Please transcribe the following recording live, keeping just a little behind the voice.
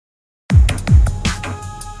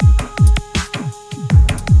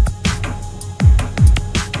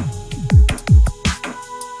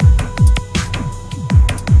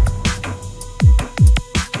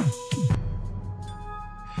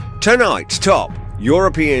Tonight's top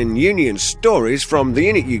European Union stories from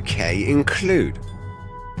ThEUnit UK include: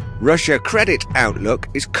 Russia credit outlook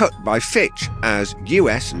is cut by Fitch as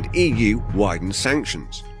US and EU widen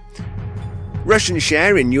sanctions. Russian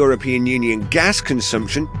share in European Union gas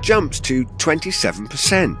consumption jumps to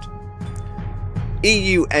 27%.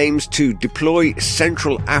 EU aims to deploy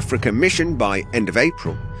Central Africa mission by end of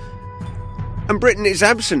April. And Britain is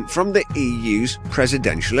absent from the EU's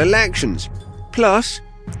presidential elections. Plus,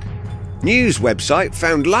 news website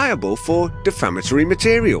found liable for defamatory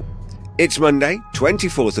material. It's Monday,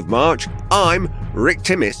 24th of March. I'm Rick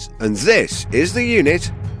Timmis, and this is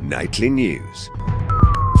ThEUnit Nightly News.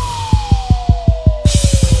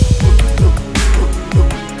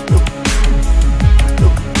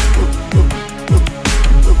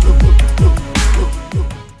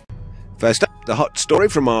 First up, the hot story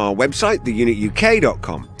from our website,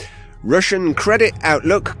 TheUnitUK.com. Russian credit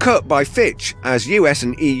outlook cut by Fitch as US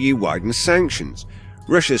and EU widen sanctions.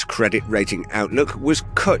 Russia's credit rating outlook was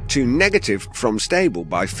cut to negative from stable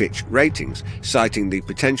by Fitch Ratings, citing the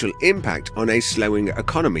potential impact on a slowing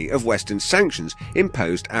economy of Western sanctions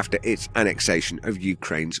imposed after its annexation of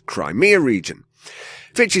Ukraine's Crimea region.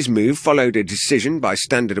 Fitch's move followed a decision by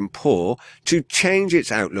Standard & Poor's to change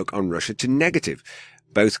its outlook on Russia to negative.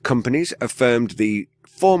 Both companies affirmed the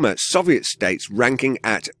former Soviet states ranking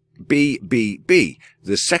at BBB,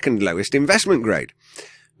 the second lowest investment grade.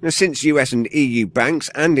 Now, since US and EU banks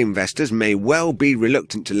and investors may well be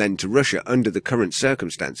reluctant to lend to Russia under the current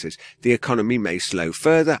circumstances, the economy may slow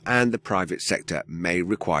further and the private sector may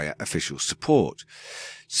require official support.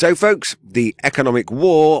 So folks, the economic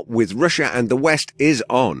war with Russia and the West is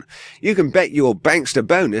on. You can bet your bankster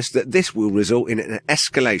bonus that this will result in an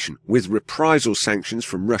escalation with reprisal sanctions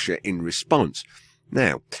from Russia in response.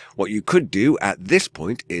 Now, what you could do at this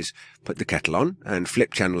point is put the kettle on and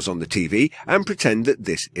flip channels on the TV and pretend that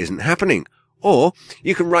this isn't happening. Or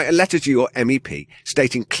you can write a letter to your MEP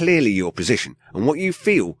stating clearly your position and what you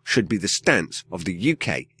feel should be the stance of the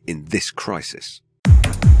UK in this crisis.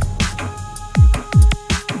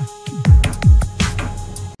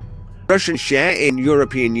 Russian share in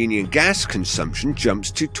European Union gas consumption jumps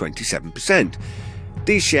to 27%.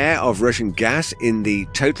 The share of Russian gas in the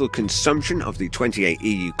total consumption of the 28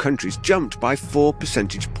 EU countries jumped by 4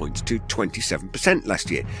 percentage points to 27% last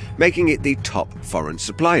year, making it the top foreign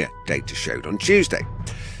supplier, data showed on Tuesday.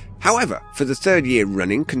 However, for the third year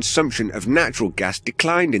running, consumption of natural gas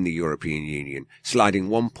declined in the European Union, sliding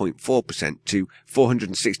 1.4% to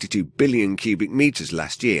 462 billion cubic metres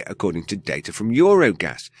last year, according to data from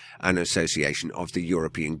Eurogas, an association of the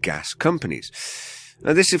European gas companies.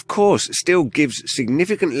 Now, this, of course, still gives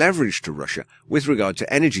significant leverage to Russia with regard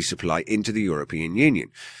to energy supply into the European Union.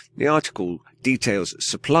 The article details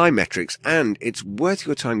supply metrics, and it's worth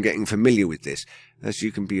your time getting familiar with this, as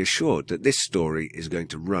you can be assured that this story is going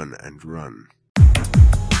to run and run.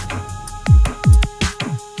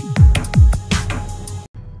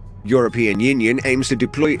 European Union aims to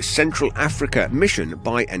deploy Central Africa mission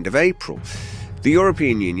by end of April. The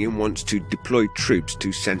European Union wants to deploy troops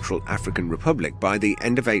to Central African Republic by the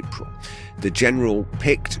end of April. The general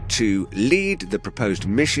picked to lead the proposed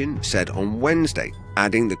mission said on Wednesday,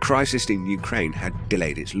 adding the crisis in Ukraine had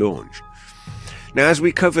delayed its launch. Now, as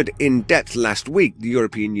we covered in depth last week, the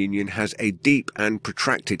European Union has a deep and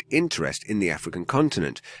protracted interest in the African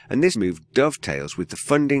continent, and this move dovetails with the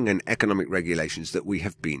funding and economic regulations that we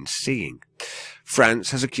have been seeing.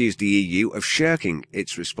 France has accused the EU of shirking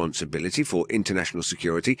its responsibility for international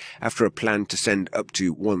security after a plan to send up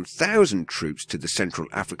to 1,000 troops to the Central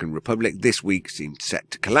African Republic this week seemed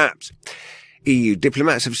set to collapse. EU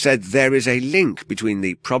diplomats have said there is a link between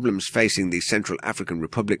the problems facing the Central African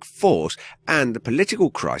Republic force and the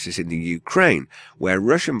political crisis in the Ukraine, where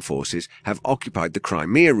Russian forces have occupied the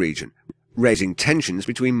Crimea region, raising tensions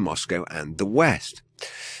between Moscow and the West.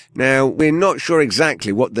 Now, we're not sure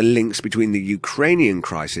exactly what the links between the Ukrainian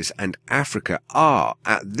crisis and Africa are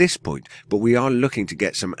at this point, but we are looking to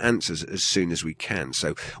get some answers as soon as we can,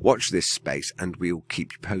 so watch this space and we'll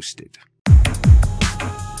keep you posted.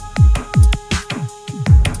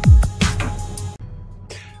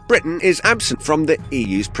 Britain is absent from the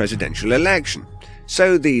EU's presidential election.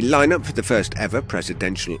 So the lineup for the first ever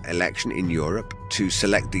presidential election in Europe to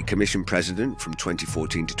select the Commission President from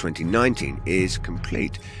 2014 to 2019 is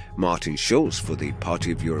complete. Martin Schulz for the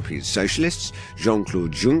Party of European Socialists,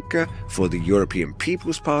 Jean-Claude Juncker for the European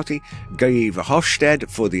People's Party, Guy Verhofstadt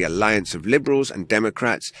for the Alliance of Liberals and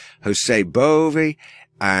Democrats, José Bové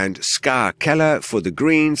and Ska Keller for the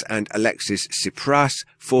Greens and Alexis Tsipras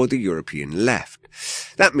for the European Left.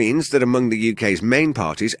 That means that among the UK's main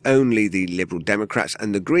parties, only the Liberal Democrats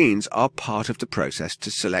and the Greens are part of the process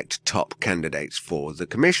to select top candidates for the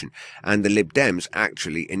Commission, and the Lib Dems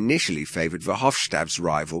actually initially favoured Verhofstadt's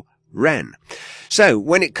rival, Ren. So,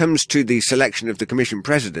 when it comes to the selection of the Commission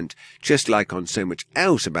President, just like on so much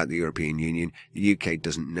else about the European Union, the UK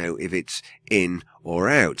doesn't know if it's in or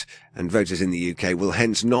out, and voters in the UK will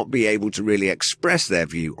hence not be able to really express their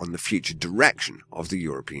view on the future direction of the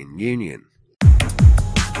European Union.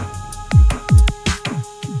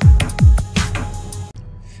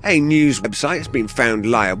 A news website has been found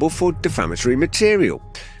liable for defamatory material.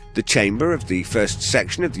 The Chamber of the First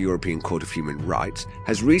Section of the European Court of Human Rights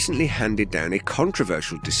has recently handed down a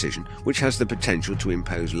controversial decision which has the potential to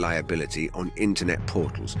impose liability on internet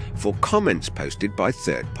portals for comments posted by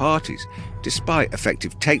third parties, despite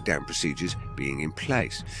effective takedown procedures being in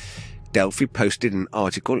place. Delphi posted an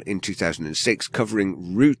article in 2006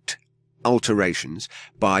 covering route alterations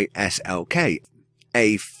by SLK,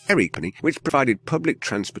 a ferry company which provided public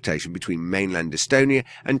transportation between mainland Estonia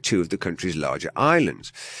and two of the country's larger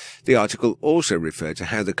islands. The article also referred to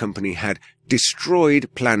how the company had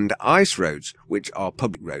destroyed planned ice roads, which are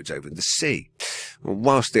public roads over the sea.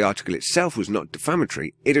 Whilst the article itself was not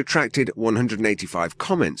defamatory, it attracted 185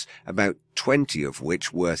 comments, about 20 of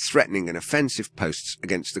which were threatening and offensive posts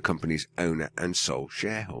against the company's owner and sole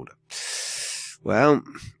shareholder. Well,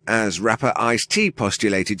 as rapper Ice-T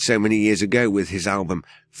postulated so many years ago with his album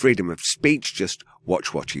Freedom of Speech, just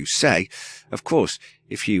watch what you say, of course,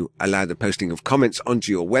 if you allow the posting of comments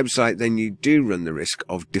onto your website, then you do run the risk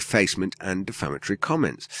of defacement and defamatory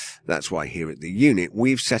comments. That's why here at the unit,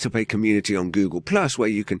 we've set up a community on Google Plus where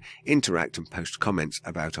you can interact and post comments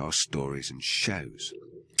about our stories and shows.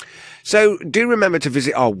 So do remember to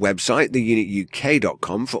visit our website,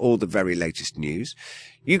 ThEUnitUK.com, for all the very latest news.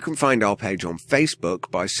 You can find our page on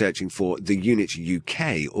Facebook by searching for The Unit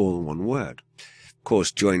UK, all one word. Of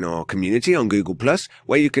course, join our community on Google+,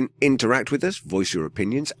 where you can interact with us, voice your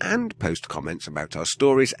opinions, and post comments about our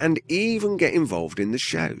stories, and even get involved in the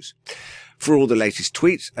shows. For all the latest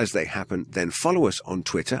tweets as they happen, then follow us on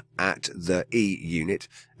Twitter at ThEUnit,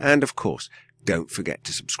 and of course, don't forget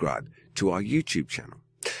to subscribe to our YouTube channel.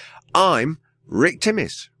 I'm Rick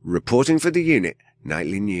Timmis, reporting for the Unit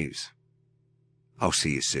Nightly News. I'll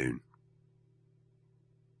see you soon.